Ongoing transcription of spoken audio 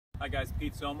Hi guys,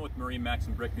 Pete Soma with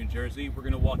MarineMax Brick, New Jersey. We're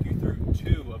going to walk you through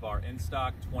two of our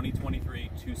in-stock 2023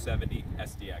 270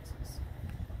 SDXs.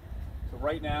 So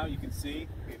right now you can see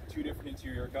we have two different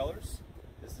interior colors.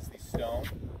 This is the stone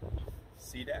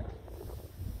SeaDek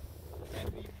and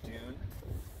the dune.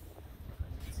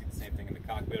 You can see the same thing in the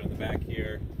cockpit on the back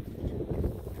here.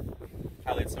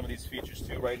 Highlight some of these features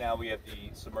too. Right now we have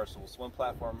the submersible swim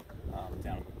platform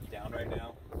down right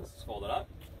now. This is folded up.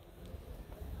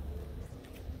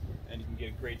 And you can get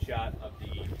a great shot of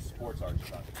the sports arch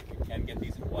front. You can get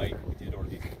these in white, you did order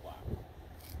these in black.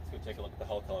 Let's go take a look at the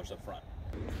hull colors up front.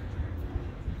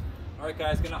 Alright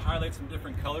guys, going to highlight some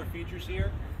different color features here.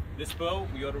 This boat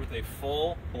we ordered with a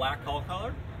full black hull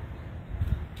color.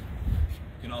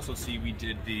 You can also see we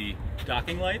did the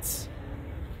docking lights.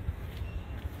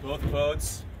 Both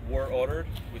boats were ordered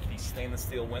with the stainless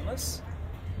steel windlass.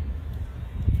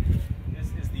 This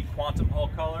is the quantum hull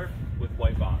color with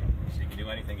white bottom. So you can do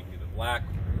anything, you can do the black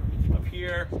up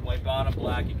here, white bottom,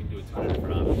 black, you can do a ton of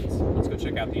different options. Let's go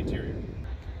check out the interior.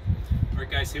 Alright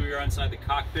guys, here we are inside the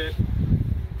cockpit.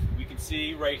 We can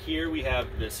see right here we have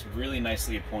this really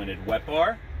nicely appointed wet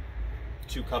bar.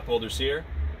 Two cup holders here.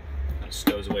 Kind of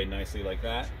stows away nicely like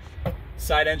that.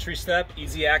 Side entry step,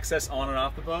 easy access on and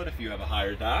off the boat if you have a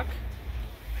higher dock.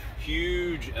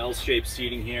 Huge L-shaped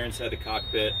seating here inside the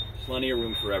cockpit. Plenty of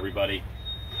room for everybody.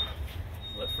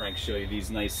 Let Frank show you these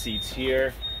nice seats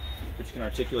here, which you can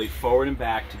articulate forward and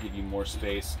back to give you more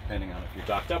space depending on if you're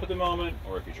docked up at the moment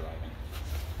or if you're driving.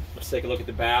 Let's take a look at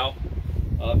the bow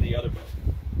of the other boat.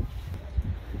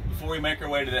 Before we make our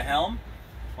way to the helm,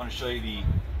 I want to show you the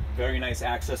very nice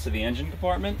access to the engine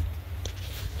compartment.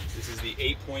 This is the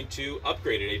 8.2,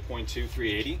 upgraded 8.2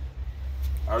 380.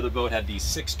 Our other boat had the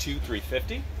 6.2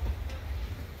 350.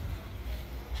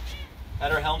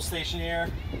 At our helm station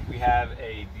here, we have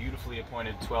a beautifully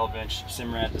appointed 12-inch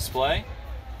Simrad display.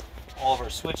 All of our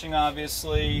switching,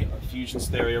 obviously, our Fusion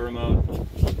stereo remote,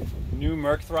 new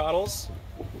Merc throttles,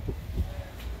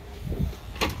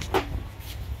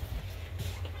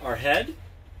 our head,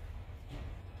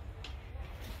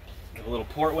 with a little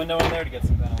port window in there to get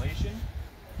some ventilation,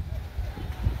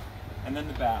 and then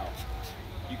the bow.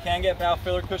 You can get bow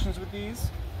filler cushions with these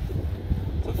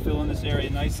to fill in this area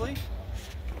nicely.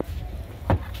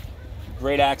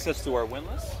 Great access to our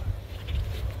windlass.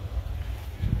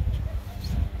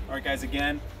 Alright guys,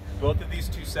 again, both of these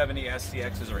 270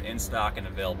 SDXs are in stock and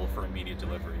available for immediate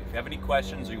delivery. If you have any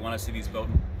questions or you want to see these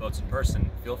boats in person,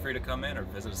 feel free to come in or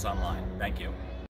visit us online. Thank you.